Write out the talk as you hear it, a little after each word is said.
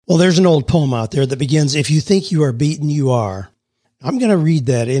Well, there's an old poem out there that begins, "If you think you are beaten, you are." I'm going to read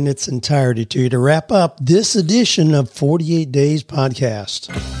that in its entirety to you to wrap up this edition of 48 Days Podcast.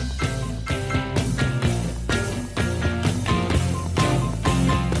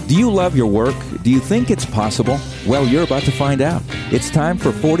 Do you love your work? Do you think it's possible? Well, you're about to find out. It's time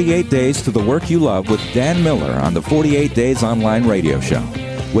for 48 Days to the Work You Love with Dan Miller on the 48 Days Online Radio Show.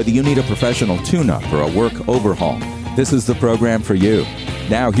 Whether you need a professional tune-up or a work overhaul, this is the program for you.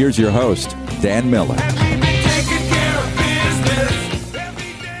 Now, here's your host, Dan Miller.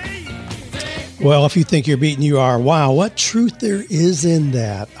 Well, if you think you're beaten, you are. Wow, what truth there is in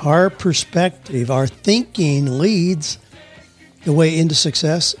that. Our perspective, our thinking leads the way into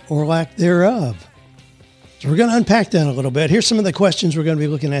success or lack thereof. So we're going to unpack that a little bit. Here's some of the questions we're going to be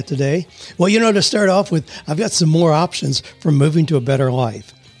looking at today. Well, to start off with, I've got some more options for moving to a better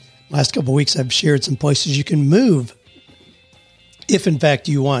life. Last couple of weeks, I've shared some places you can move if, in fact,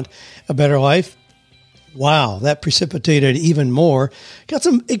 you want a better life. Wow, that precipitated even more. Got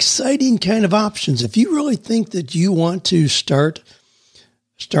some exciting kind of options. If you really think that you want to start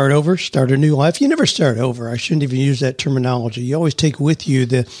over, start a new life. You never start over. I shouldn't even use that terminology. You always take with you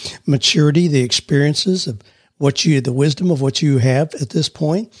the maturity, the experiences of the wisdom of what you have at this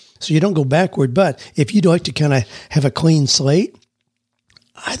point. So you don't go backward. But if you'd like to kind of have a clean slate,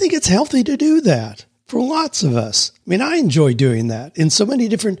 I think it's healthy to do that for lots of us. I mean, I enjoy doing that in so many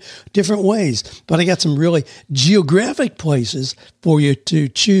different ways, but I got some really geographic places for you to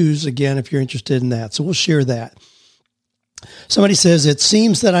choose, again, if you're interested in that. So we'll share that. Somebody says, "It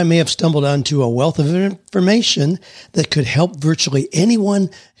seems that I may have stumbled onto a wealth of information that could help virtually anyone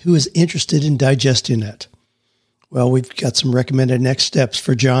who is interested in digesting it." Well, we've got some recommended next steps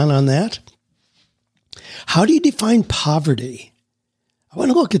for John on that. How do you define poverty? I want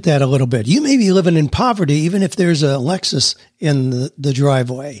to look at that a little bit. You may be living in poverty, even if there's a Lexus in the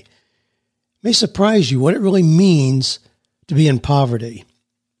driveway. It may surprise you what it really means to be in poverty.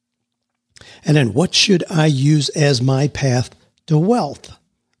 And then what should I use as my path to wealth?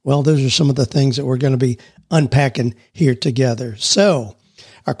 Well, those are some of the things that we're going to be unpacking here together. So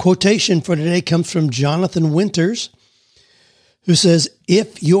our quotation for today comes from Jonathan Winters, who says,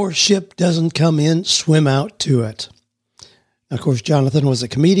 "If your ship doesn't come in, swim out to it." Of course, Jonathan was a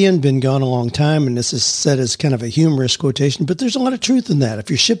comedian, been gone a long time, and this is said as kind of a humorous quotation, but there's a lot of truth in that. If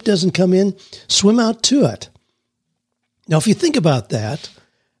your ship doesn't come in, swim out to it. Now, if you think about that,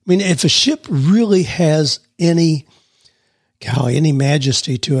 I mean, if a ship really has any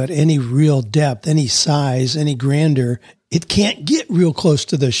majesty to it, any real depth, any size, any grandeur, it can't get real close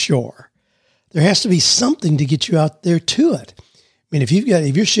to the shore. There has to be something to get you out there to it. I mean, if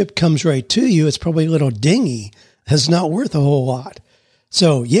your ship comes right to you, it's probably a little dinghy. That's not worth a whole lot.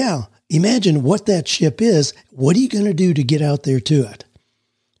 So yeah, imagine what that ship is. What are you going to do to get out there to it?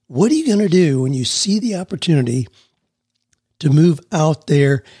 What are you going to do when you see the opportunity to move out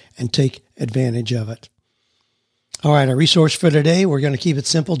there and take advantage of it? All right, our resource for today, we're going to keep it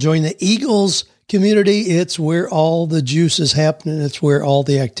simple. Join the Eagles community. It's where all the juice is happening. It's where all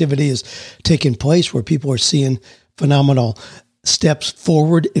the activity is taking place, where people are seeing phenomenal steps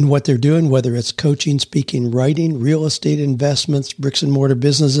forward in what they're doing, whether it's coaching, speaking, writing, real estate investments, bricks and mortar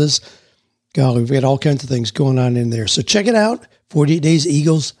businesses. Golly, we've got all kinds of things going on in there. So check it out,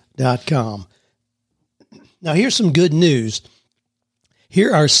 48dayseagles.com. Now, here's some good news.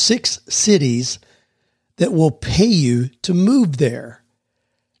 Here are 6 cities that will pay you to move there.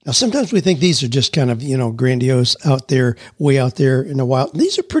 Now, sometimes we think these are just kind of, grandiose out there, way out there in the wild.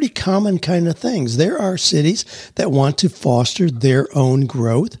 These are pretty common kind of things. There are cities that want to foster their own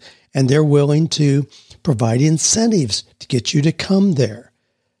growth, and they're willing to provide incentives to get you to come there.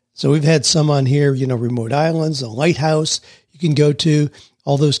 So we've had some on here, remote islands, a lighthouse you can go to,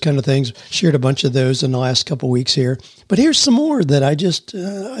 all those kind of things. Shared a bunch of those in the last couple of weeks here. But here's some more that I just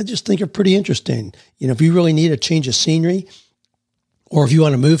think are pretty interesting. If you really need a change of scenery, or if you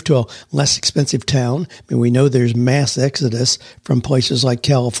want to move to a less expensive town, I mean, we know there's mass exodus from places like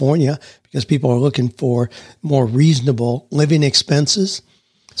California because people are looking for more reasonable living expenses.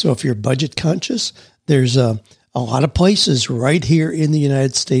 So if you're budget conscious, there's a lot of places right here in the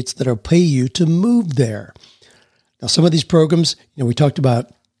United States that'll pay you to move there. Now, some of these programs, we talked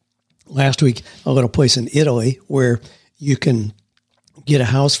about last week, a little place in Italy where you can get a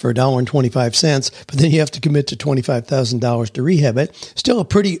house for $1.25, but then you have to commit to $25,000 to rehab it. Still a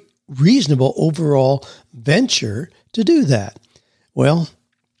pretty reasonable overall venture to do that. Well,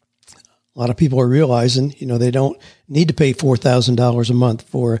 a lot of people are realizing, they don't need to pay $4,000 a month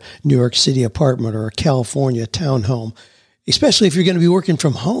for a New York City apartment or a California townhome, especially if you're going to be working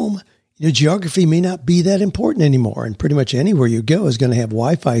from home. Geography may not be that important anymore, and pretty much anywhere you go is going to have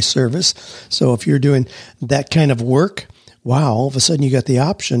Wi-Fi service. So if you're doing that kind of work, wow, all of a sudden you got the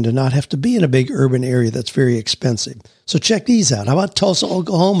option to not have to be in a big urban area that's very expensive. So check these out. How about Tulsa,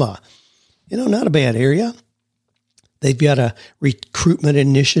 Oklahoma? Not a bad area. They've got a recruitment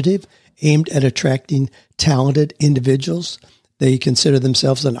initiative aimed at attracting talented individuals. They consider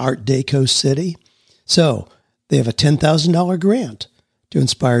themselves an Art Deco city. So they have a $10,000 grant to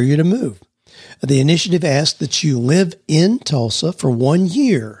inspire you to move. The initiative asks that you live in Tulsa for 1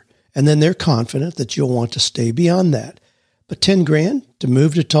 year, and then they're confident that you'll want to stay beyond that. But $10,000 to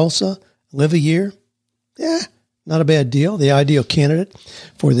move to Tulsa, live a year, not a bad deal. The ideal candidate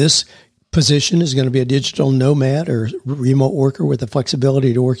for this position is going to be a digital nomad or remote worker with the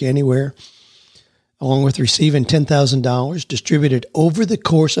flexibility to work anywhere, along with receiving $10,000 distributed over the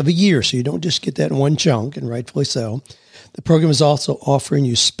course of a year. So you don't just get that in one chunk, and rightfully so. The program is also offering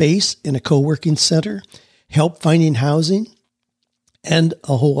you space in a co-working center, help finding housing, and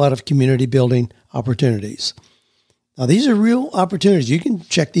a whole lot of community building opportunities. Now, these are real opportunities. You can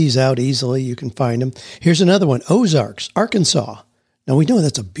check these out easily. You can find them. Here's another one, Ozarks, Arkansas. Now, we know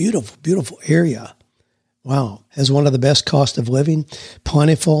that's a beautiful, beautiful area. Wow. Has one of the best cost of living,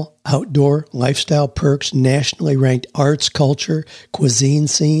 plentiful outdoor lifestyle perks, nationally ranked arts, culture, cuisine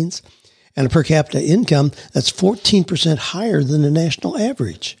scenes, and a per capita income that's 14% higher than the national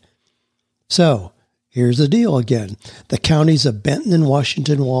average. So here's the deal again. The counties of Benton and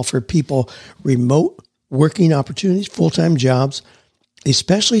Washington will offer people remote working opportunities, full-time jobs,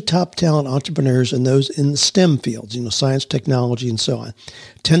 especially top talent entrepreneurs and those in the STEM fields, science, technology, and so on.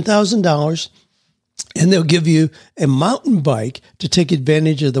 $10,000, and they'll give you a mountain bike to take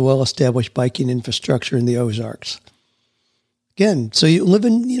advantage of the well-established biking infrastructure in the Ozarks. Again, so you live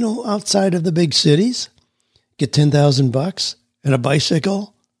in, outside of the big cities, get $10,000 and a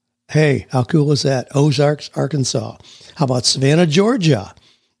bicycle. Hey, how cool is that? Ozarks, Arkansas. How about Savannah, Georgia?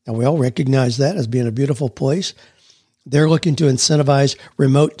 Now, we all recognize that as being a beautiful place. They're looking to incentivize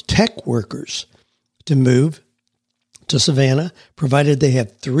remote tech workers to move to Savannah, provided they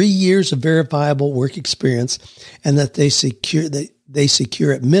have 3 years of verifiable work experience and that they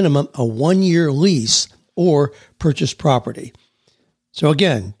secure at minimum a 1-year lease or purchase property. So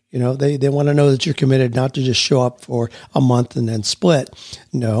again, they want to know that you're committed, not to just show up for a month and then split.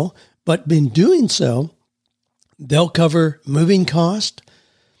 No, but in doing so, they'll cover moving cost,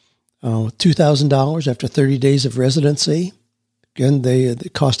 $2,000 after 30 days of residency. Again,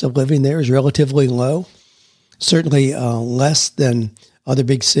 the cost of living there is relatively low, certainly less than other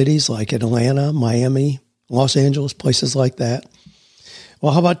big cities like Atlanta, Miami, Los Angeles, places like that.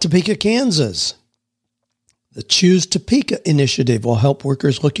 Well, how about Topeka, Kansas? The Choose Topeka initiative will help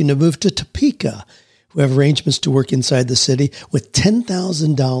workers looking to move to Topeka who have arrangements to work inside the city with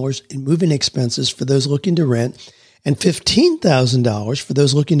 $10,000 in moving expenses for those looking to rent and $15,000 for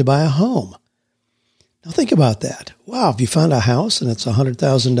those looking to buy a home. Now think about that. Wow, if you found a house and it's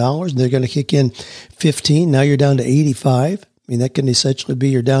 $100,000 and they're going to kick in $15,000, now you're down to $85,000. That can essentially be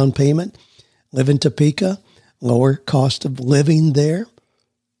your down payment. Live in Topeka, lower cost of living there.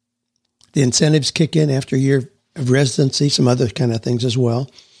 The incentives kick in after a year of residency, some other kind of things as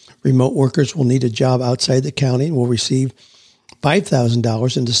well. Remote workers will need a job outside the county and will receive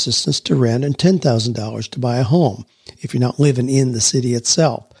 $5,000 in assistance to rent and $10,000 to buy a home if you're not living in the city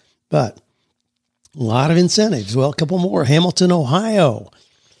itself. But a lot of incentives. Well, a couple more. Hamilton, Ohio.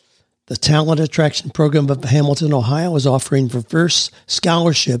 The Talent Attraction Program of Hamilton, Ohio is offering reverse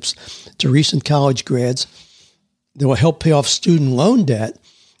scholarships to recent college grads that will help pay off student loan debt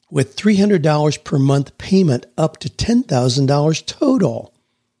with $300 per month payment up to $10,000 total.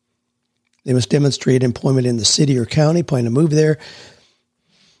 They must demonstrate employment in the city or county, plan to move there.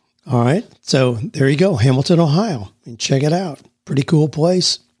 All right, so there you go, Hamilton, Ohio. And check it out. Pretty cool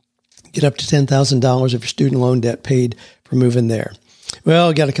place. Get up to $10,000 of your student loan debt paid for moving there. Well,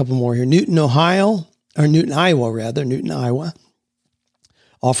 I got a couple more here. Newton, Iowa,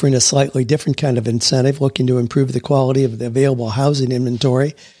 offering a slightly different kind of incentive, looking to improve the quality of the available housing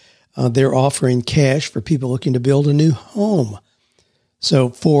inventory. They're offering cash for people looking to build a new home. So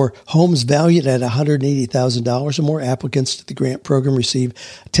for homes valued at $180,000 or more, applicants to the grant program receive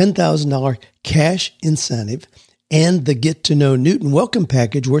a $10,000 cash incentive and the Get to Know Newton welcome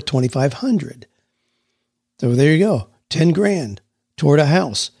package worth $2,500. So there you go, $10,000 toward a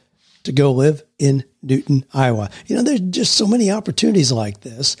house to go live in Newton, Iowa. There's just so many opportunities like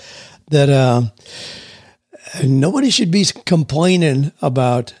this that nobody should be complaining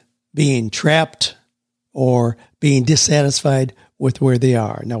about being trapped or being dissatisfied with where they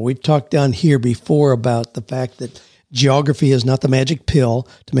are. Now, we've talked down here before about the fact that Geography is not the magic pill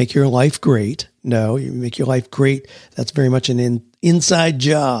to make your life great. No, you make your life great. That's very much an inside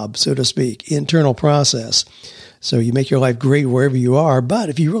job, so to speak, internal process. So you make your life great wherever you are. But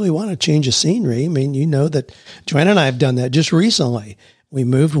if you really want to change the scenery, I mean, you know that Joanna and I have done that just recently. We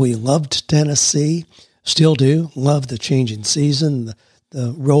moved. We loved Tennessee, still do. Love the changing season,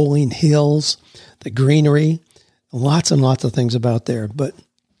 the rolling hills, the greenery, lots and lots of things about there. But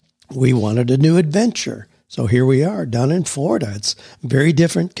we wanted a new adventure. So here we are down in Florida. It's very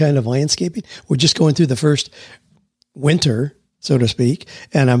different kind of landscaping. We're just going through the first winter, so to speak,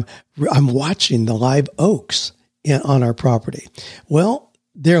 and I'm watching the live oaks on our property. Well,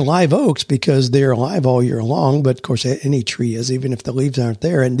 they're live oaks because they're alive all year long, but of course any tree is, even if the leaves aren't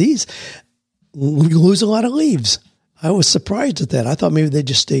there. And these lose a lot of leaves. I was surprised at that. I thought maybe they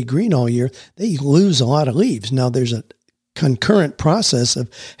just stay green all year. They lose a lot of leaves. Now there's a concurrent process of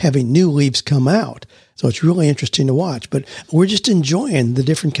having new leaves come out. So it's really interesting to watch, but we're just enjoying the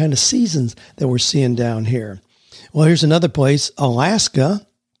different kind of seasons that we're seeing down here. Well, here's another place, Alaska.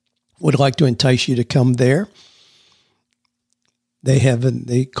 Would like to entice you to come there.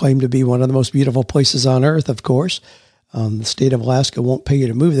 They claim to be one of the most beautiful places on earth, of course. The state of Alaska won't pay you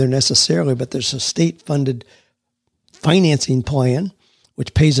to move there necessarily, but there's a state-funded financing plan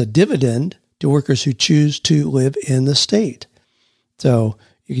which pays a dividend to workers who choose to live in the state. So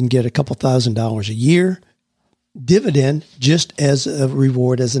you can get a couple $1,000s a year dividend just as a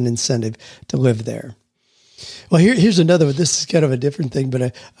reward, as an incentive to live there. Well, here's another one. This is kind of a different thing,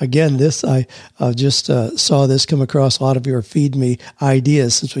 but again, I just saw this come across a lot of your Feed Me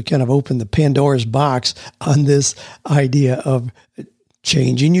ideas since we kind of opened the Pandora's box on this idea of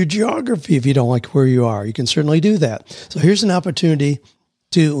changing your geography. If you don't like where you are, you can certainly do that. So here's an opportunity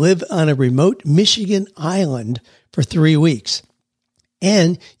to live on a remote Michigan island for 3 weeks.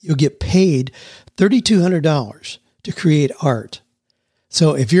 And you'll get paid $3,200 to create art.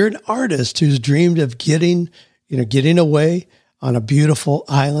 So if you're an artist who's dreamed of getting away on a beautiful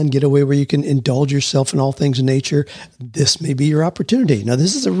island, get away where you can indulge yourself in all things nature, this may be your opportunity. Now,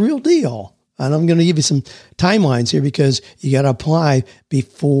 this is a real deal. And I'm going to give you some timelines here because you got to apply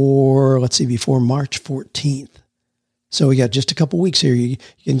before March 14th. So we got just a couple weeks here. You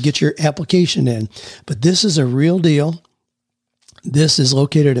can get your application in. But this is a real deal. This is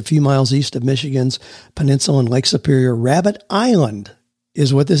located a few miles east of Michigan's peninsula in Lake Superior. Rabbit Island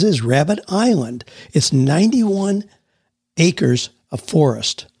is what this is, Rabbit Island. It's 91 acres of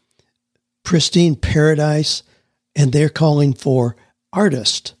forest, pristine paradise, and they're calling for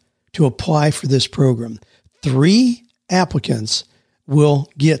artists to apply for this program. 3 applicants will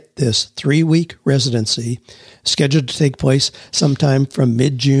get this 3-week residency scheduled to take place sometime from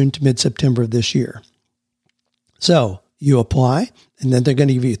mid-June to mid-September of this year. So you apply, and then they're going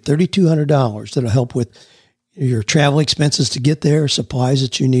to give you $3,200 that'll help with your travel expenses to get there, supplies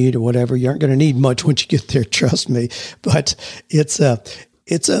that you need or whatever. You aren't going to need much once you get there, trust me. But it's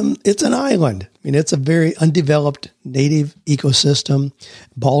an island. I mean, it's a very undeveloped native ecosystem.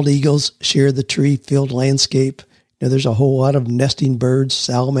 Bald eagles share the tree-filled landscape. There's a whole lot of nesting birds,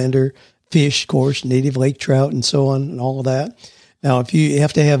 salamander, fish, of course, native lake trout, and so on, and all of that. Now, if you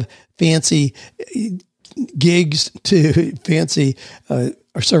have to have fancy gigs to fancy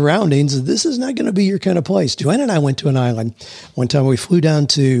surroundings, this is not going to be your kind of place. Joanna and I went to an island. One time we flew down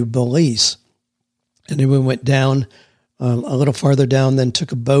to Belize, and then we went down a little farther down, then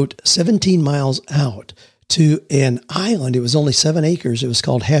took a boat 17 miles out to an island. It was only 7 acres. It was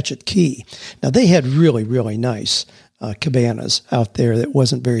called Hatchet Key. Now, they had really, really nice cabanas out there that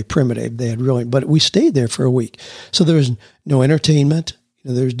wasn't very primitive. They had but we stayed there for a week. So there was no entertainment.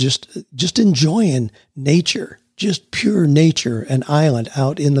 There's just enjoying nature, just pure nature, an island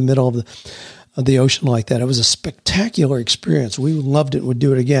out in the middle of the ocean like that. It was a spectacular experience. We loved it and would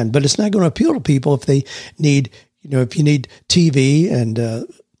do it again. But it's not going to appeal to people if they need, if you need TV and,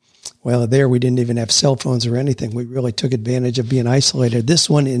 there we didn't even have cell phones or anything. We really took advantage of being isolated. This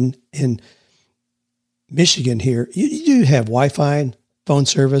one in Michigan here, you do have Wi-Fi, phone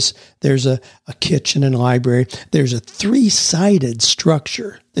service. There's a kitchen and library. There's a 3-sided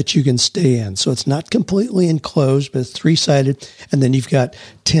structure that you can stay in. So it's not completely enclosed, but it's 3-sided. And then you've got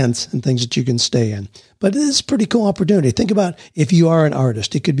tents and things that you can stay in. But it is a pretty cool opportunity. Think about if you are an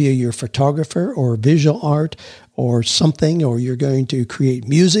artist. It could be your photographer or visual art or something, or you're going to create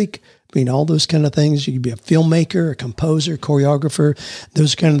music. I mean, all those kind of things. You could be a filmmaker, a composer, choreographer,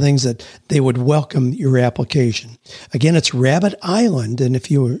 those kind of things that they would welcome your application. Again, it's Rabbit Island. And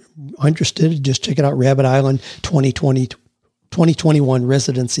if you are interested, just check it out, Rabbit Island 2021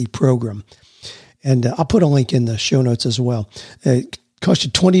 residency program. And I'll put a link in the show notes as well. cost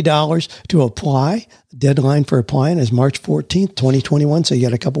you $20 to apply. The deadline for applying is March 14th, 2021. So you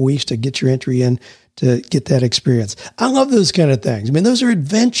got a couple weeks to get your entry in to get that experience. I love those kind of things. I mean, those are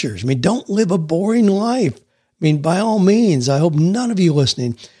adventures. I mean, don't live a boring life. I mean, by all means, I hope none of you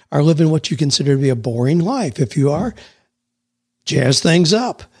listening are living what you consider to be a boring life. If you are, jazz things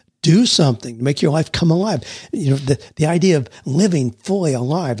up. Do something to make your life come alive. You know, the idea of living fully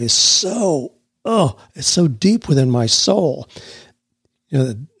alive is so, it's so deep within my soul. You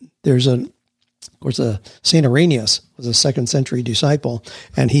know, there's of course, St. Irenaeus was a 2nd century disciple,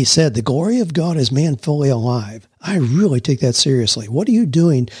 and he said, the glory of God is man fully alive. I really take that seriously. What are you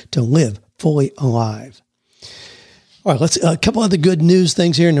doing to live fully alive? All right, let's a couple other good news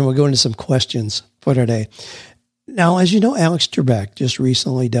things here, and then we'll go into some questions for today. Now, as you know, Alex Trebek just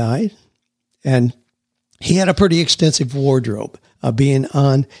recently died, and he had a pretty extensive wardrobe.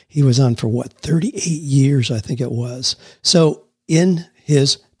 He was on for 38 years, I think it was. So in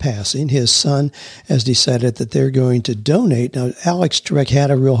his passing, his son has decided that they're going to donate. Now, Alex Trebek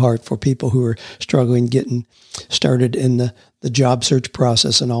had a real heart for people who are struggling getting started in the job search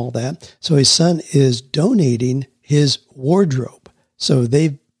process and all that. So his son is donating his wardrobe. So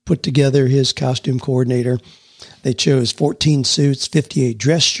they've put together his costume coordinator. They chose 14 suits, 58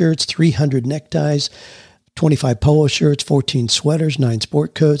 dress shirts, 300 neckties, 25 polo shirts, 14 sweaters, 9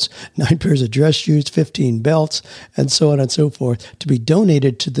 sport coats, 9 pairs of dress shoes, 15 belts, and so on and so forth, to be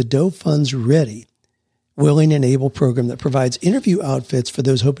donated to the Doe Funds Ready, Willing and Able program that provides interview outfits for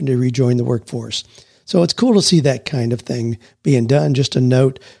those hoping to rejoin the workforce. So it's cool to see that kind of thing being done. Just a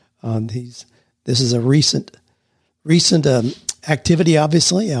note, this is a recent activity,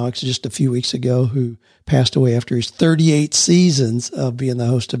 obviously. Alex, just a few weeks ago, who passed away after his 38 seasons of being the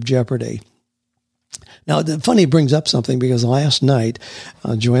host of Jeopardy. Now, the funny brings up something, because last night,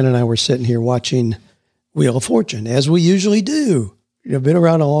 Joanna and I were sitting here watching Wheel of Fortune, as we usually do. You've been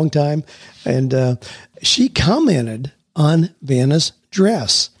around a long time. And she commented on Vanna's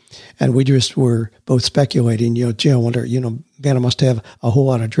dress. And we just were both speculating, gee, I wonder, Vanna must have a whole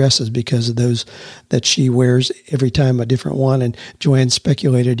lot of dresses because of those that she wears every time a different one. And Joanne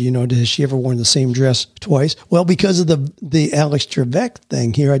speculated, has she ever worn the same dress twice? Well, because of the Alex Trebek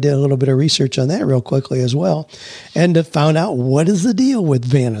thing here, I did a little bit of research on that real quickly as well, and found out what is the deal with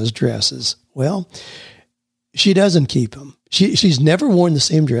Vanna's dresses. Well, she doesn't keep them. She's never worn the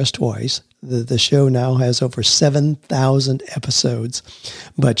same dress twice. The show now has over 7,000 episodes,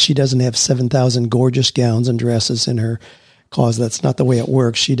 but she doesn't have 7,000 gorgeous gowns and dresses in her closet. That's not the way it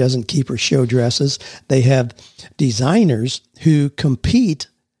works. She doesn't keep her show dresses. They have designers who compete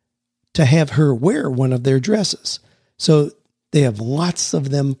to have her wear one of their dresses. So they have lots of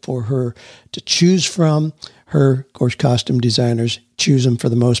them for her to choose from. Her, of course, costume designers choose them for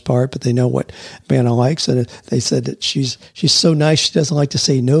the most part, but they know what Vanna likes. And they said that she's so nice, she doesn't like to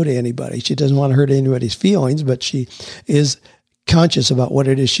say no to anybody. She doesn't want to hurt anybody's feelings, but she is conscious about what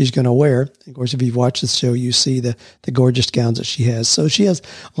it is she's going to wear. Of course, if you've watched the show, you see the gorgeous gowns that she has. So she has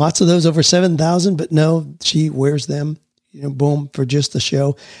lots of those, over 7,000, but no, she wears them, boom, for just the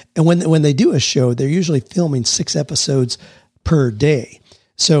show. And when they do a show, they're usually filming 6 episodes per day.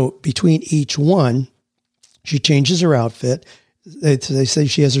 So between each one, she changes her outfit. They say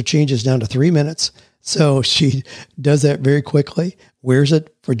she has her changes down to 3 minutes. So she does that very quickly, wears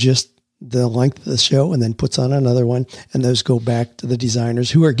it for just the length of the show, and then puts on another one. And those go back to the designers,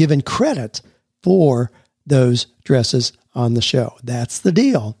 who are given credit for those dresses on the show. That's the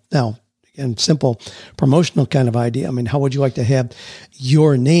deal. Now, again, simple promotional kind of idea. I mean, how would you like to have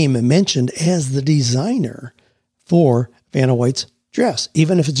your name mentioned as the designer for Vanna White's dress?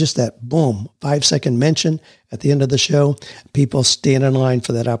 Even if it's just that, boom, 5-second mention at the end of the show, people stand in line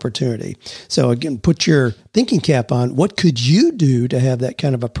for that opportunity. So again, put your thinking cap on. What could you do to have that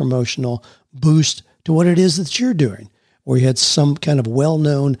kind of a promotional boost to what it is that you're doing? Or you had some kind of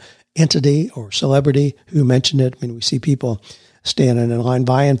well-known entity or celebrity who mentioned it. I mean, we see people standing in line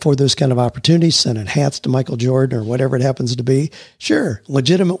buying for those kind of opportunities, sending hats to Michael Jordan or whatever it happens to be. Sure,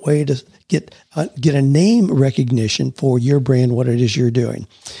 legitimate way to get a name recognition for your brand, what it is you're doing.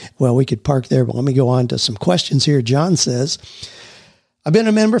 Well, we could park there, but let me go on to some questions here. John says, I've been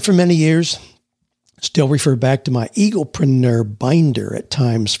a member for many years, still refer back to my Eaglepreneur binder at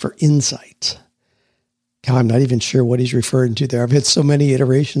times for insight. God, I'm not even sure what he's referring to there. I've had so many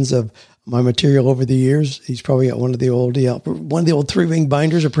iterations of my material over the years. He's probably got one of the old 3-ring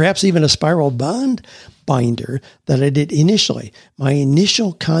binders, or perhaps even a spiral bond binder that I did initially. My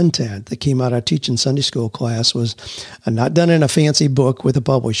initial content that came out of teaching Sunday school class was not done in a fancy book with a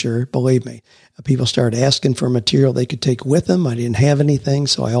publisher. Believe me, people started asking for material they could take with them. I didn't have anything,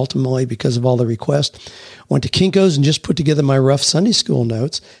 so I ultimately, because of all the requests, went to Kinko's and just put together my rough Sunday school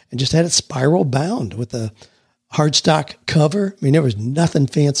notes and just had it spiral bound with a hardstock cover. I mean, there was nothing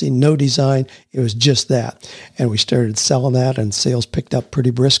fancy, no design. It was just that. And we started selling that, and sales picked up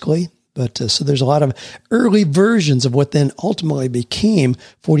pretty briskly. But so there's a lot of early versions of what then ultimately became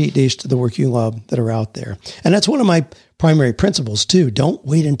 48 Days to the Work You Love that are out there. And that's one of my primary principles too. Don't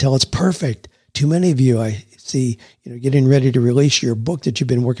wait until it's perfect. Too many of you I see, getting ready to release your book that you've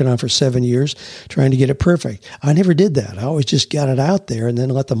been working on for 7 years, trying to get it perfect. I never did that. I always just got it out there and then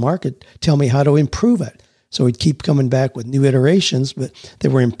let the market tell me how to improve it. So we'd keep coming back with new iterations, but they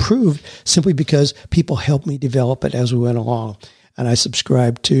were improved simply because people helped me develop it as we went along. And I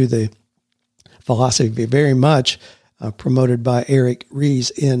subscribe to the philosophy very much promoted by Eric Ries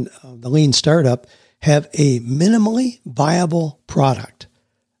in the Lean Startup. Have a minimally viable product.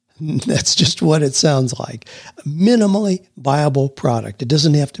 That's just what it sounds like. A minimally viable product. It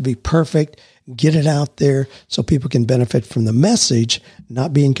doesn't have to be perfect. Get it out there so people can benefit from the message,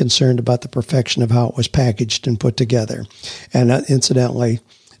 not being concerned about the perfection of how it was packaged and put together. And incidentally,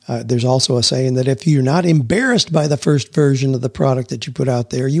 there's also a saying that if you're not embarrassed by the first version of the product that you put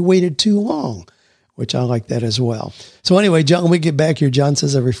out there, you waited too long, which I like that as well. So anyway, John, when we get back here, John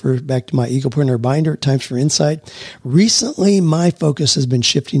says I refer back to my Eaglepreneur binder, Times for Insight. Recently, my focus has been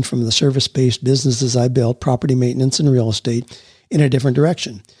shifting from the service-based businesses I built, property maintenance and real estate, in a different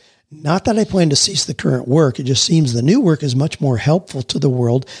direction. Not that I plan to cease the current work. It just seems the new work is much more helpful to the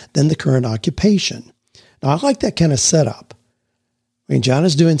world than the current occupation. Now, I like that kind of setup. I mean, John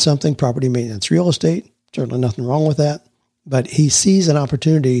is doing something, property maintenance, real estate, certainly nothing wrong with that, but he sees an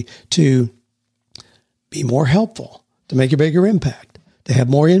opportunity to be more helpful, to make a bigger impact, to have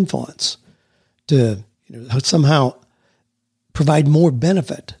more influence, to somehow provide more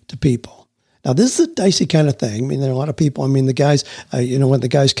benefit to people. Now, this is a dicey kind of thing. I mean, there are a lot of people. I mean, the guys, when the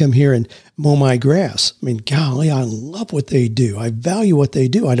guys come here and mow my grass, I mean, golly, I love what they do. I value what they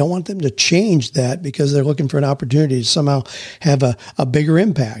do. I don't want them to change that because they're looking for an opportunity to somehow have a bigger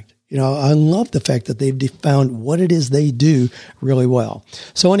impact. I love the fact that they've found what it is they do really well.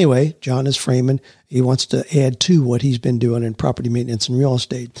 So anyway, John is framing. He wants to add to what he's been doing in property maintenance and real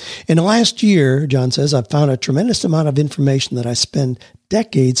estate. In the last year, John says, I've found a tremendous amount of information that I spend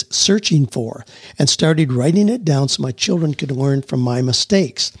decades searching for and started writing it down so my children could learn from my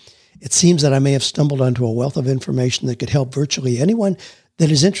mistakes. It seems that I may have stumbled onto a wealth of information that could help virtually anyone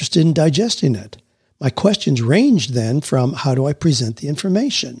that is interested in digesting it. My questions range then from how do I present the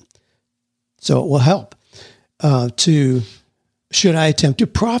information? So it will help to should I attempt to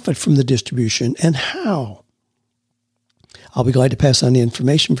profit from the distribution and how? I'll be glad to pass on the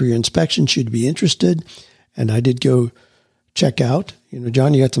information for your inspection should you be interested. And I did go check out,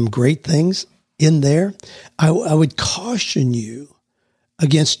 John, you got some great things in there. I would caution you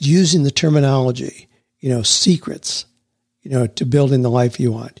against using the terminology, secrets, to building the life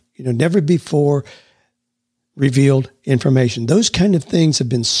you want. Never before revealed information. Those kind of things have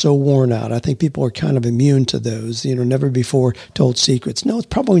been so worn out. I think people are kind of immune to those, never before told secrets. No, it's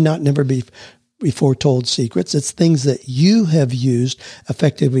probably not never before told secrets. It's things that you have used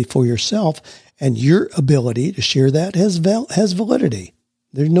effectively for yourself, and your ability to share that has validity.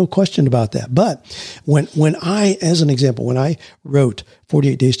 There's no question about that. But when I, as an example, when I wrote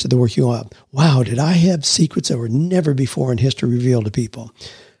 48 Days to the Work You Love, wow, did I have secrets that were never before in history revealed to people?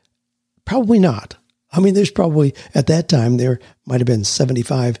 Probably not. I mean, there's probably, at that time, there might have been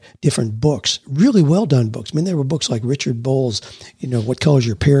 75 different books, really well-done books. I mean, there were books like Richard Bowles, What Color's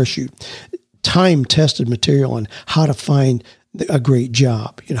Your Parachute, time-tested material on how to find a great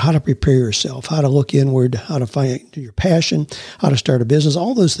job, how to prepare yourself, how to look inward, how to find your passion, how to start a business,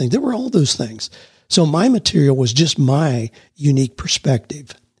 all those things. There were all those things. So my material was just my unique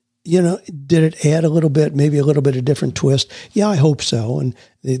perspective. Did it add a little bit, maybe a little bit of different twist? Yeah, I hope so. And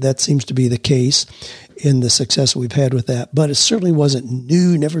that seems to be the case in the success we've had with that. But it certainly wasn't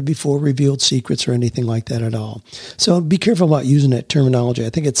new, never before revealed secrets or anything like that at all. So be careful about using that terminology. I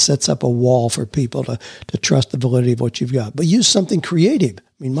think it sets up a wall for people to trust the validity of what you've got. But use something creative.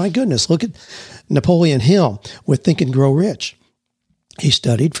 I mean, my goodness, look at Napoleon Hill with Think and Grow Rich. He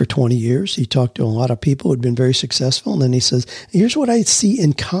studied for 20 years. He talked to a lot of people who had been very successful. And then he says, here's what I see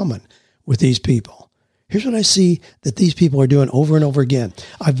in common with these people. Here's what I see that these people are doing over and over again.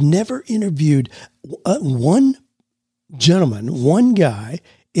 I've never interviewed one gentleman, one guy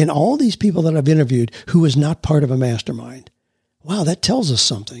in all these people that I've interviewed who is not part of a mastermind. Wow, that tells us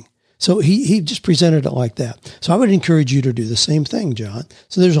something. So he just presented it like that. So I would encourage you to do the same thing, John.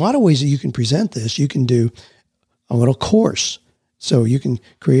 So there's a lot of ways that you can present this. You can do a little course. So you can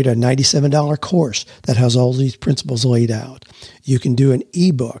create a $97 course that has all these principles laid out. You can do an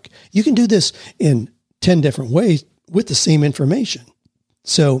ebook. You can do this in 10 different ways with the same information.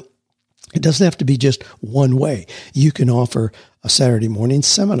 So it doesn't have to be just one way. You can offer a Saturday morning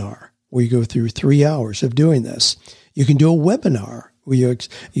seminar where you go through 3 hours of doing this. You can do a webinar where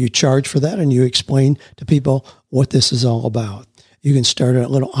you charge for that and you explain to people what this is all about. You can start a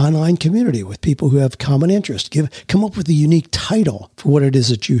little online community with people who have common interest. Come up with a unique title for what it is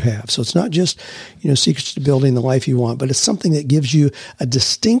that you have. So it's not just, secrets to building the life you want, but it's something that gives you a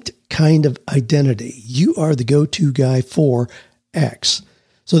distinct kind of identity. You are the go-to guy for X.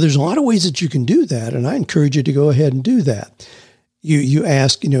 So there's a lot of ways that you can do that, and I encourage you to go ahead and do that. You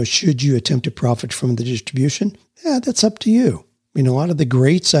ask, should you attempt to profit from the distribution? Yeah, that's up to you. A lot of the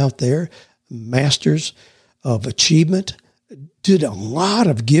greats out there, masters of achievement, did a lot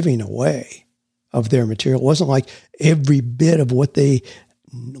of giving away of their material. It wasn't like every bit of what they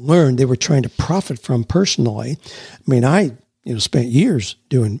learned they were trying to profit from personally. I spent years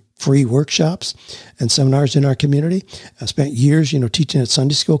doing free workshops and seminars in our community. I spent years, teaching at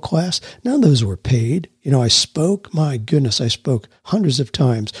Sunday school class. None of those were paid. I spoke hundreds of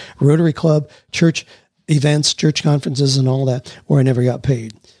times. Rotary Club, church events, church conferences, and all that, where I never got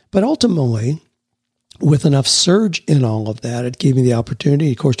paid. But ultimately, with enough surge in all of that, it gave me the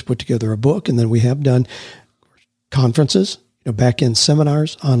opportunity, of course, to put together a book. And then we have done conferences, back-end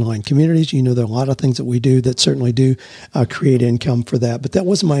seminars, online communities. There are a lot of things that we do that certainly do create income for that. But that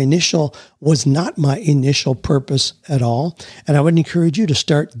was not my initial purpose at all. And I would encourage you to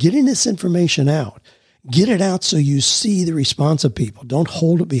start getting this information out. Get it out so you see the response of people. Don't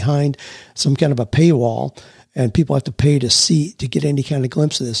hold it behind some kind of a paywall and people have to pay to get any kind of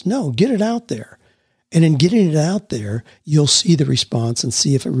glimpse of this. No, get it out there. And in getting it out there, you'll see the response and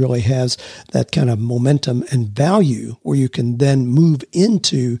see if it really has that kind of momentum and value where you can then move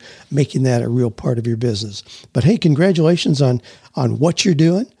into making that a real part of your business. But hey, congratulations on what you're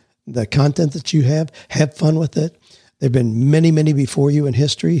doing, the content that you have. Have fun with it. There have been many, many before you in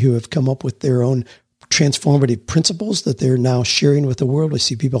history who have come up with their own transformative principles that they're now sharing with the world. We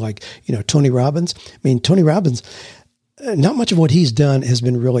see people like, Tony Robbins. Tony Robbins, not much of what he's done has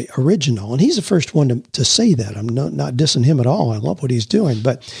been really original. And he's the first one to say that. I'm not dissing him at all. I love what he's doing.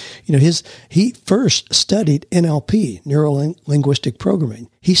 But, he first studied NLP, neuro-linguistic programming.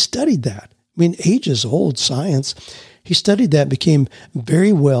 He studied that. Ages old science. He studied that, became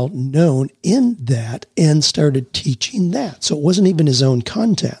very well known in that, and started teaching that. So it wasn't even his own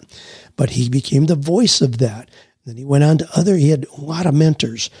content, but he became the voice of that. Then he went on to he had a lot of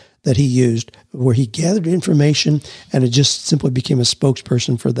mentors that he used where he gathered information and it just simply became a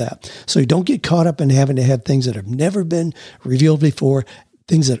spokesperson for that. So you don't get caught up in having to have things that have never been revealed before,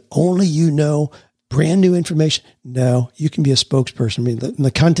 things that only brand new information. No, you can be a spokesperson.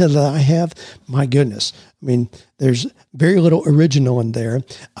 The content that I have, my goodness. There's very little original in there.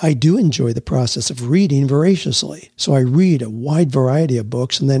 I do enjoy the process of reading voraciously. So I read a wide variety of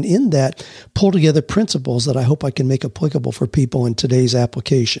books and then in that pull together principles that I hope I can make applicable for people in today's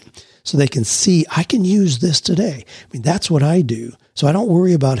application so they can see I can use this today. That's what I do. So I don't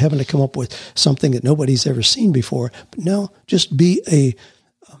worry about having to come up with something that nobody's ever seen before. But no, just be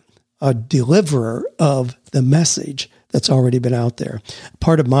a deliverer of the message that's already been out there.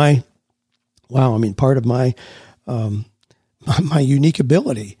 Part of my unique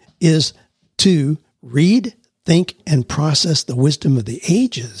ability is to read, think, and process the wisdom of the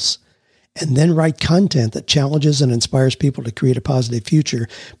ages, and then write content that challenges and inspires people to create a positive future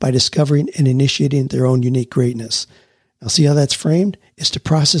by discovering and initiating their own unique greatness. Now, see how that's framed? It's to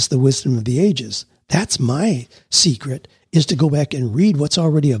process the wisdom of the ages. That's my secret, is to go back and read what's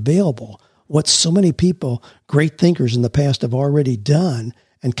already available, what so many people, great thinkers in the past, have already done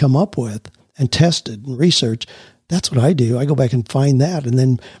and come up with and tested and researched. That's what I do. I go back and find that and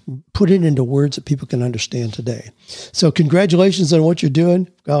then put it into words that people can understand today. So congratulations on what you're doing.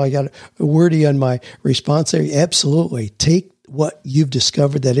 Well, I got a wordy on my response there. Absolutely. Take what you've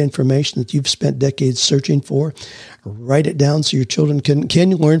discovered, that information that you've spent decades searching for, write it down so your children can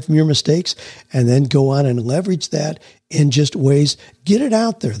learn from your mistakes, and then go on and leverage that in just ways. Get it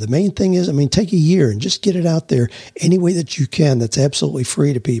out there. The main thing is, take a year and just get it out there any way that you can. That's absolutely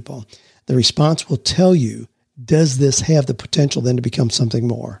free to people. The response will tell you, does this have the potential then to become something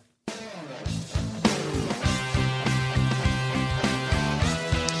more?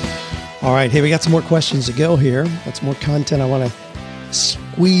 All right, hey, we got some more questions to go here. Got some more content I want to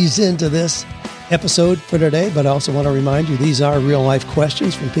squeeze into this episode for today, but I also want to remind you, these are real life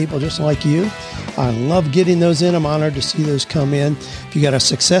questions from people just like you. I love getting those in. I'm honored to see those come in. If you got a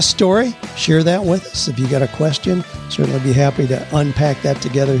success story, share that with us. If you got a question, certainly be happy to unpack that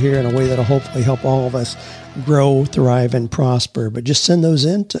together here in a way that'll hopefully help all of us grow, thrive, and prosper. But just send those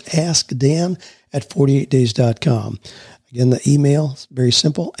in to askdan 48days.com. Again, the email is very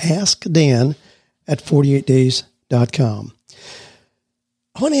simple, askdan@48days.com.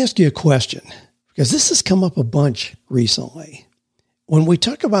 I want to ask you a question because this has come up a bunch recently. When we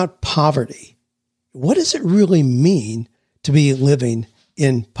talk about poverty, what does it really mean to be living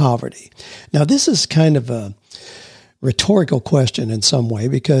in poverty? Now, this is kind of a rhetorical question in some way,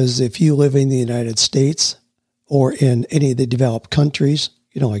 because if you live in the United States or in any of the developed countries,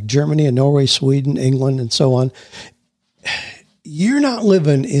 like Germany and Norway, Sweden, England, and so on, you're not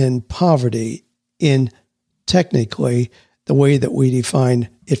living in poverty in technically the way that we define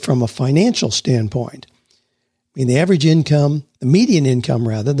it from a financial standpoint. I mean, the median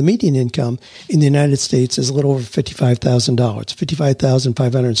income in the United States is a little over $55,000,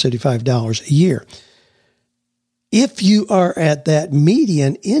 $55,575 a year. If you are at that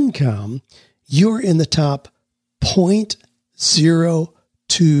median income, you're in the top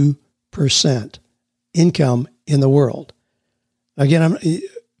 0.02% income in the world. Again,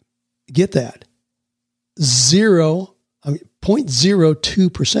 get that.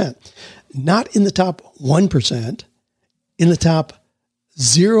 0.02%. Not in the top 1%, in the top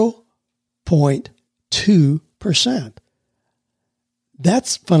 0.2%.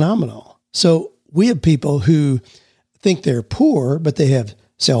 That's phenomenal. So we have people who think they're poor, but they have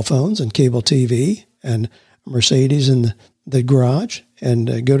cell phones and cable TV and Mercedes in the garage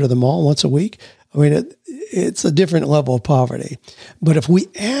and go to the mall once a week. I mean, it's a different level of poverty. But if we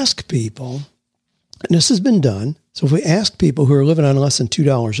ask people, and this has been done, so if we ask people who are living on less than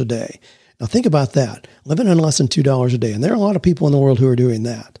 $2 a day, now think about that, living on less than $2 a day, and there are a lot of people in the world who are doing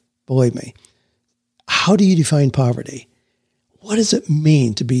that, believe me. How do you define poverty? What does it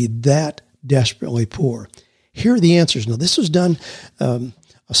mean to be that desperately poor? Here are the answers. Now, this was done, a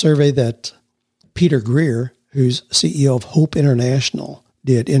survey that Peter Greer, who's CEO of Hope International,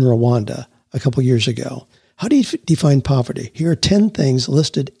 did in Rwanda a couple years ago. How do you define poverty? Here are 10 things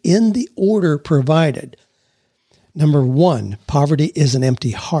listed in the order provided. Number 1, poverty is an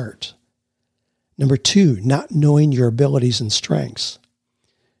empty heart. Number 2, not knowing your abilities and strengths.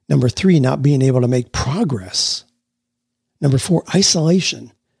 Number 3, not being able to make progress. Number 4,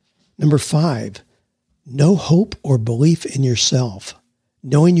 isolation. Number 5, no hope or belief in yourself,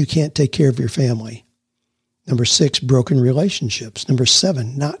 knowing you can't take care of your family. Number 6, broken relationships. Number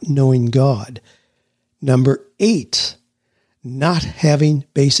 7, not knowing God. Number 8, not having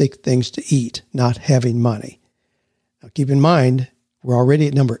basic things to eat, not having money. Now keep in mind, we're already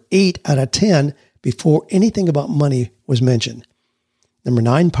at number 8 out of 10 before anything about money was mentioned. Number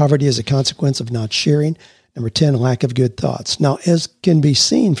 9, poverty is a consequence of not sharing. Number 10, lack of good thoughts. Now, as can be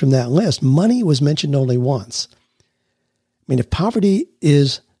seen from that list, money was mentioned only once. I mean, if poverty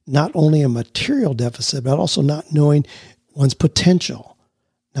is not only a material deficit, but also not knowing one's potential,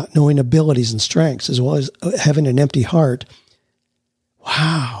 not knowing abilities and strengths, as well as having an empty heart,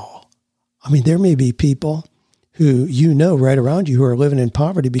 wow. I mean, there may be people who right around you who are living in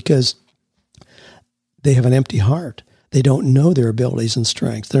poverty because they have an empty heart. They don't know their abilities and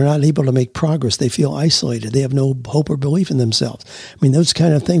strengths. They're not able to make progress. They feel isolated. They have no hope or belief in themselves. I mean, those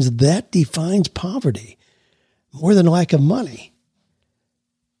kind of things, that defines poverty more than lack of money.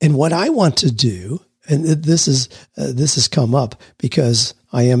 And what I want to do, and this has come up because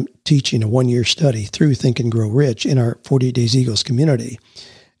I am teaching a 1-year study through Think and Grow Rich in our 48 Days Eagles community.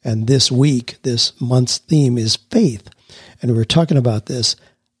 And this month's theme is faith. And we're talking about this.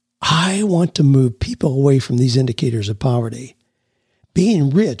 I want to move people away from these indicators of poverty. Being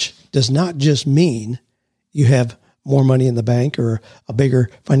rich does not just mean you have more money in the bank or a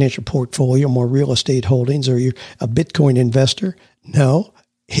bigger financial portfolio, more real estate holdings, or you're a Bitcoin investor. No,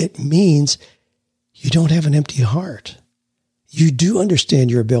 it means you don't have an empty heart. You do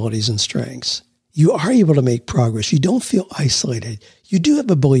understand your abilities and strengths. You are able to make progress. You don't feel isolated. You do have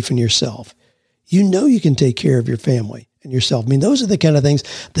a belief in yourself. You know you can take care of your family and yourself. I mean, those are the kind of things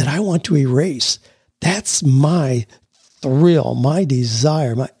that I want to erase. That's my thrill, my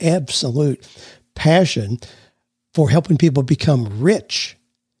desire, my absolute passion for helping people become rich.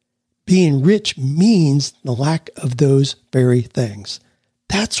 Being rich means the lack of those very things.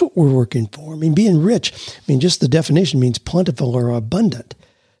 That's what we're working for. I mean, being rich, just the definition means plentiful or abundant.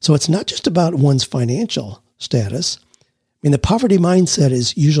 So it's not just about one's financial status. The poverty mindset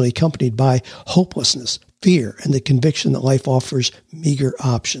is usually accompanied by hopelessness, fear, and the conviction that life offers meager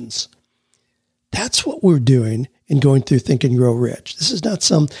options. That's what we're doing in going through Think and Grow Rich. This is not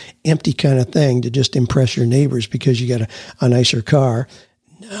some empty kind of thing to just impress your neighbors because you got a nicer car.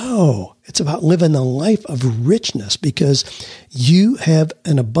 No, it's about living the life of richness because you have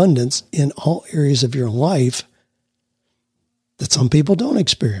an abundance in all areas of your life that some people don't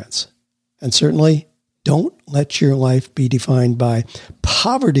experience. And certainly don't let your life be defined by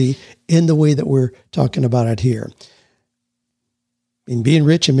poverty in the way that we're talking about it here. I mean, being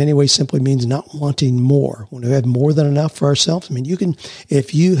rich in many ways simply means not wanting more. When we have more than enough for ourselves, I mean, you can,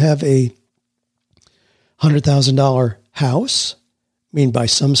 if you have a $100,000 house, I mean, by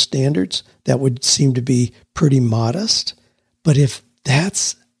some standards, that would seem to be pretty modest. But if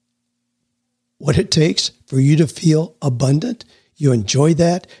that's what it takes for you to feel abundant, you enjoy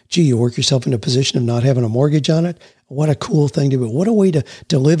that, gee, you work yourself into a position of not having a mortgage on it, what a cool thing to do. What a way to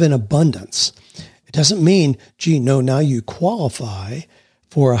live in abundance. It doesn't mean, gee, no, now you qualify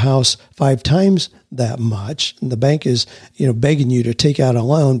for a house 5 times that much, and the bank is, begging you to take out a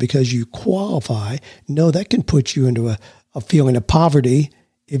loan because you qualify. No, that can put you into a feeling of poverty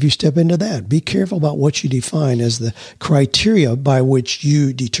if you step into that. Be careful about what you define as the criteria by which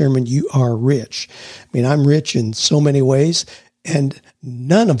you determine you are rich. I mean, I'm rich in so many ways, and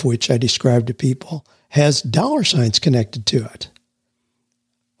none of which I describe to people has dollar signs connected to it.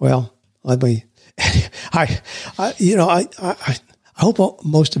 Well, let me, I hope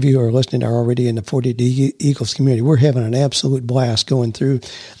most of you who are listening are already in the 48 Eagles community. We're having an absolute blast going through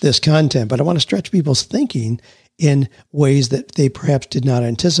this content, but I want to stretch people's thinking in ways that they perhaps did not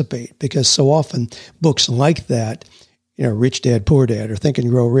anticipate, because so often books like that, Rich Dad, Poor Dad, or Think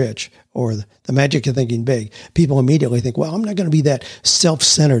and Grow Rich, or The Magic of Thinking Big, people immediately think, well, I'm not going to be that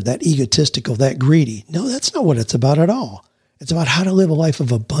self-centered, that egotistical, that greedy. No, that's not what it's about at all. It's about how to live a life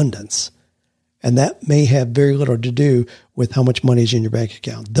of abundance. And that may have very little to do with how much money is in your bank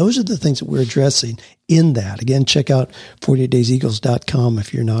account. Those are the things that we're addressing in that. Again, check out 48dayseagles.com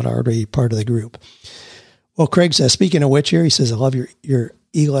if you're not already part of the group. Well, Craig says, speaking of which here, he says, I love your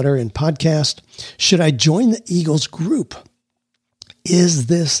e-letter and podcast. Should I join the Eagles group? Are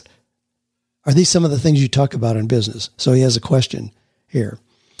these some of the things you talk about in business? So he has a question here.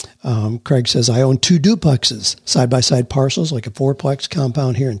 Craig says, I own 2 duplexes, side-by-side parcels, like a 4-plex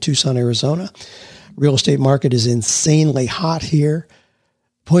compound here in Tucson, Arizona. Real estate market is insanely hot here.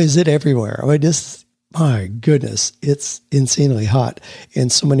 Boy, is it everywhere. I mean, my goodness, it's insanely hot in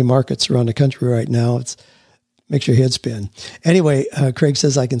so many markets around the country right now. It makes your head spin. Anyway, Craig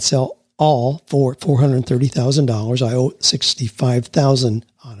says, I can sell all for $430,000. I owe $65,000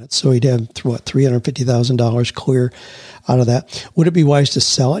 on it. So he'd have, $350,000 clear out of that. Would it be wise to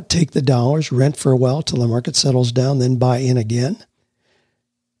sell it, take the dollars, rent for a while till the market settles down, then buy in again?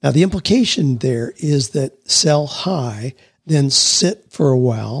 Now, the implication there is that sell high, then sit for a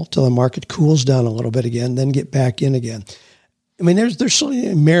while till the market cools down a little bit again, then get back in again. I mean, there's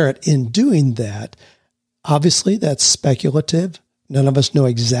certainly merit in doing that. Obviously, that's speculative. None of us know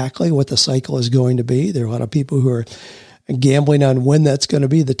exactly what the cycle is going to be. There are a lot of people who are gambling on when that's going to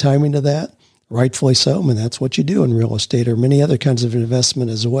be, the timing of that. Rightfully so. I mean, that's what you do in real estate or many other kinds of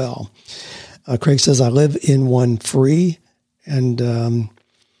investment as well. Craig says, I live in one free and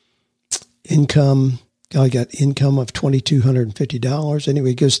income. I got income of $2,250. Anyway,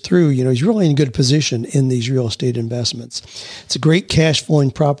 he goes through, he's really in good position in these real estate investments. It's a great cash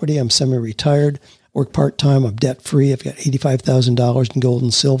flowing property. I'm semi-retired, work part-time. I'm debt-free. I've got $85,000 in gold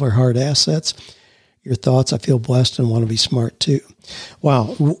and silver hard assets. Your thoughts? I feel blessed and want to be smart too.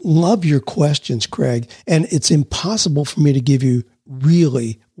 Wow. Love your questions, Craig. And it's impossible for me to give you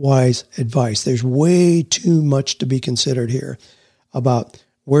really wise advice. There's way too much to be considered here about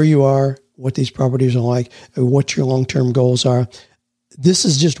where you are, what these properties are like, what your long-term goals are. This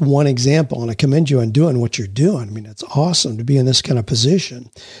is just one example, and I commend you on doing what you're doing. I mean, it's awesome to be in this kind of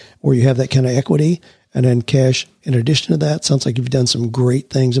position where you have that kind of equity and then cash. In addition to that, sounds like you've done some great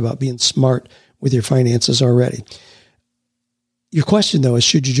things about being smart with your finances already. Your question, though, is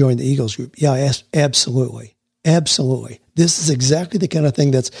should you join the Eagles group? Yeah, absolutely. Absolutely. This is exactly the kind of thing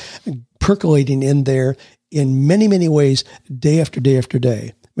that's percolating in there in many, many ways, day after day after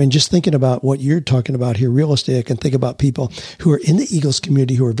day. I mean, just thinking about what you're talking about here, real estate, I can think about people who are in the Eagles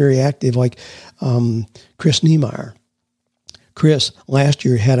community who are very active, like Chris Niemeyer. Chris, last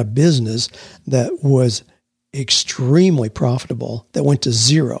year, had a business that was extremely profitable that went to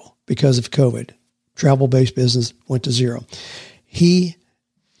zero because of COVID. Travel-based business went to zero. He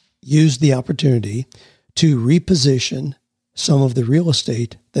used the opportunity to reposition some of the real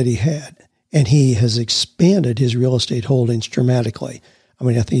estate that he had, and he has expanded his real estate holdings dramatically. I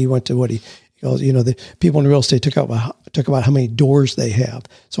mean, I think he went to what he goes, the people in real estate talk about how many doors they have.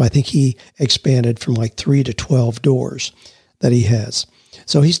 So I think he expanded from like 3 to 12 doors that he has.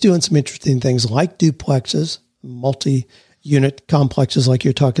 So he's doing some interesting things like duplexes, multi-unit complexes like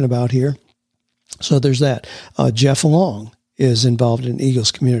you're talking about here. So there's that. Jeff Long is involved in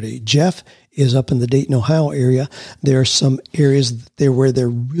Eagles community. Jeff is up in the Dayton, Ohio area. There are some areas there where they're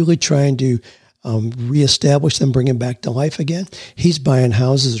really trying to reestablish them, bring them back to life again. He's buying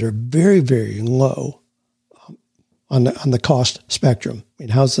houses that are very, very low on the cost spectrum. I mean,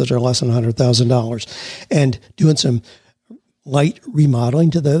 houses that are less than $100,000, and doing some light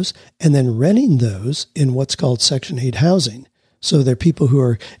remodeling to those, and then renting those in what's called Section 8 housing. So they're people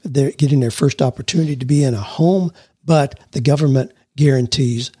who they're getting their first opportunity to be in a home, but the government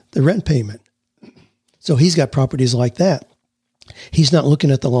guarantees the rent payment. So he's got properties like that. He's not looking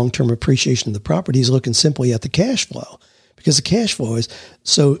at the long-term appreciation of the property. He's looking simply at the cash flow, because the cash flow is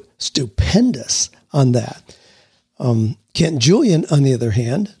so stupendous on that. Kent Julian, on the other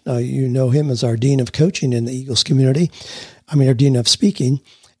hand, you know him as our Dean of Coaching in the Eagles community. Our Dean of Speaking.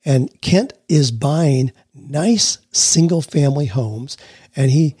 And Kent is buying nice single-family homes,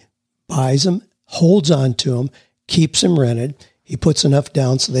 and he buys them, holds on to them, keeps them rented. He puts enough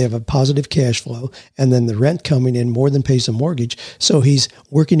down so they have a positive cash flow, and then the rent coming in more than pays the mortgage. So he's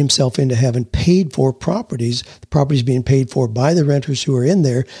working himself into having paid for properties, the properties being paid for by the renters who are in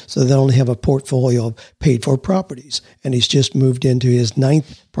there, so they only have a portfolio of paid for properties. And he's just moved into his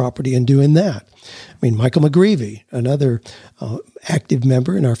 9th property and doing that. Michael McGreevy, another active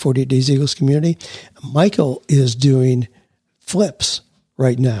member in our 48 Days Eagles community, Michael is doing flips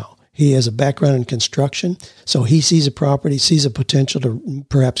right now. He has a background in construction, so he sees a property, sees a potential to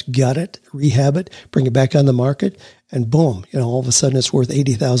perhaps gut it, rehab it, bring it back on the market, and boom, all of a sudden it's worth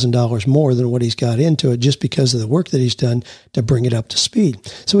 $80,000 more than what he's got into it just because of the work that he's done to bring it up to speed.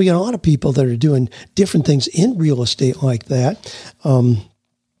 So we got a lot of people that are doing different things in real estate like that.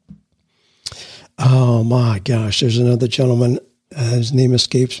 Oh my gosh, there's another gentleman, his name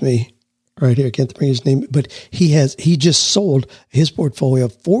escapes me right here. I can't think of his name, but he just sold his portfolio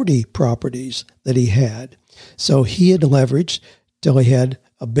of 40 properties that he had. So he had leveraged till he had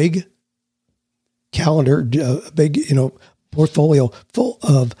a big calendar, a big, portfolio full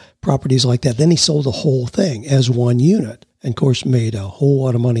of properties like that. Then he sold the whole thing as one unit, and of course made a whole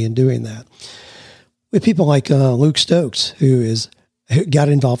lot of money in doing that. With people like Luke Stokes, who got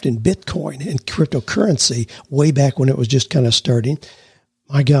involved in Bitcoin and cryptocurrency way back when it was just kind of starting.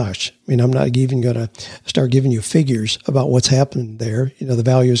 My gosh, I'm not even going to start giving you figures about what's happened there. The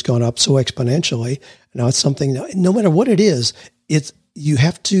value has gone up so exponentially. Now it's something, no matter what it is, you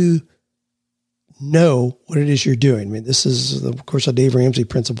have to know what it is you're doing. This is, of course, a Dave Ramsey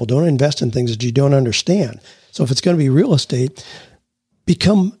principle. Don't invest in things that you don't understand. So if it's going to be real estate,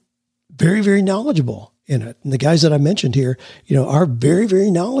 become very, very knowledgeable in it. And the guys that I mentioned here, are very, very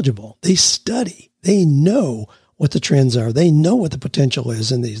knowledgeable. They study. They know what the trends are. They know what the potential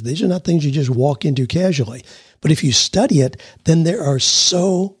is in these. These are not things you just walk into casually. But if you study it, then there are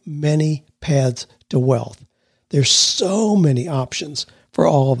so many paths to wealth. There's so many options for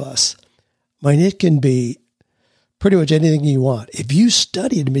all of us. It can be pretty much anything you want. If you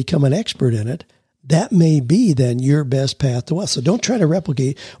study it and become an expert in it, that may be then your best path to wealth. So don't try to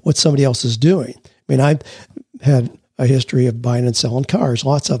replicate what somebody else is doing. I've had a history of buying and selling cars,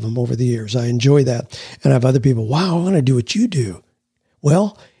 lots of them over the years. I enjoy that. And I have other people, wow, I want to do what you do.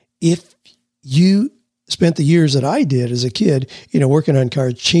 Well, if you spent the years that I did as a kid, working on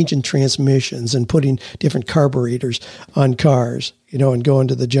cars, changing transmissions and putting different carburetors on cars, and going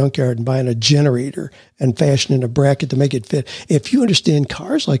to the junkyard and buying a generator and fashioning a bracket to make it fit. If you understand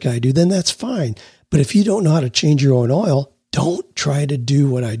cars like I do, then that's fine. But if you don't know how to change your own oil, don't try to do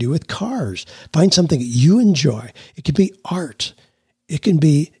what I do with cars. Find something that you enjoy. It could be art. It can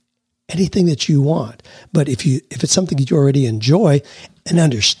be anything that you want. But if it's something that you already enjoy and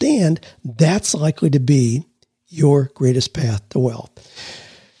understand, that's likely to be your greatest path to wealth.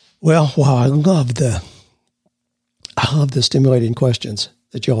 Well, wow, I love the stimulating questions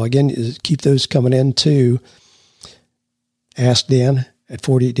that y'all, again, keep those coming in to Ask Dan at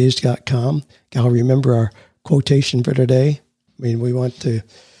 48days.com. Gal, remember our quotation for today. We want to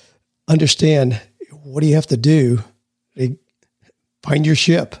understand, what do you have to do to find your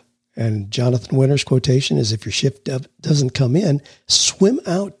ship? And Jonathan Winter's quotation is, if your ship doesn't come in, swim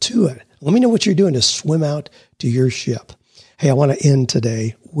out to it. Let me know what you're doing to swim out to your ship. Hey, I want to end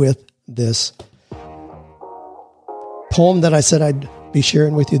today with this poem that I said I'd be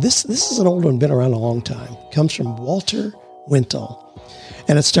sharing with you. This is an old one, been around a long time. It comes from Walter Wintle.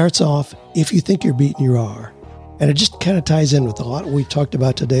 And it starts off, if you think you're beaten, you are. And it just kind of ties in with a lot we've talked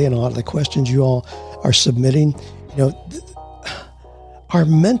about today and a lot of the questions you all are submitting. Our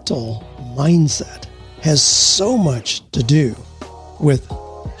mental mindset has so much to do with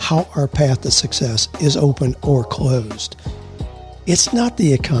how our path to success is open or closed. It's not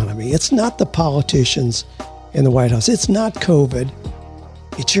the economy. It's not the politicians in the White House. It's not COVID.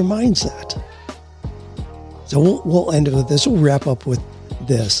 It's your mindset. So we'll end it with this. We'll wrap up with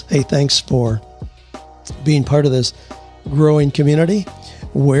this. Hey, thanks for being part of this growing community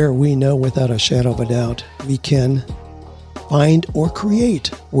where we know without a shadow of a doubt we can find or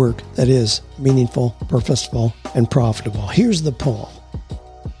create work that is meaningful, purposeful, and profitable. Here's the poem.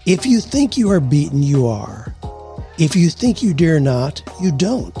 If you think you are beaten, you are. If you think you dare not, you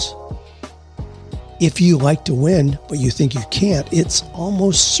don't. If you like to win, but you think you can't, it's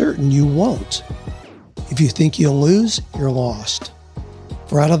almost certain you won't. If you think you'll lose, you're lost.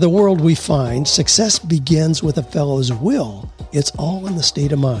 For out of the world we find, success begins with a fellow's will. It's all in the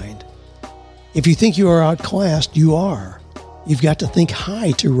state of mind. If you think you are outclassed, you are. You've got to think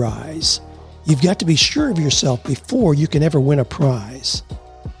high to rise. You've got to be sure of yourself before you can ever win a prize.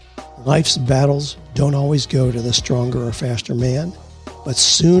 Life's battles don't always go to the stronger or faster man, but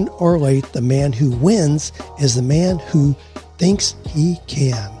soon or late, the man who wins is the man who thinks he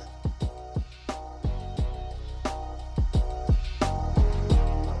can.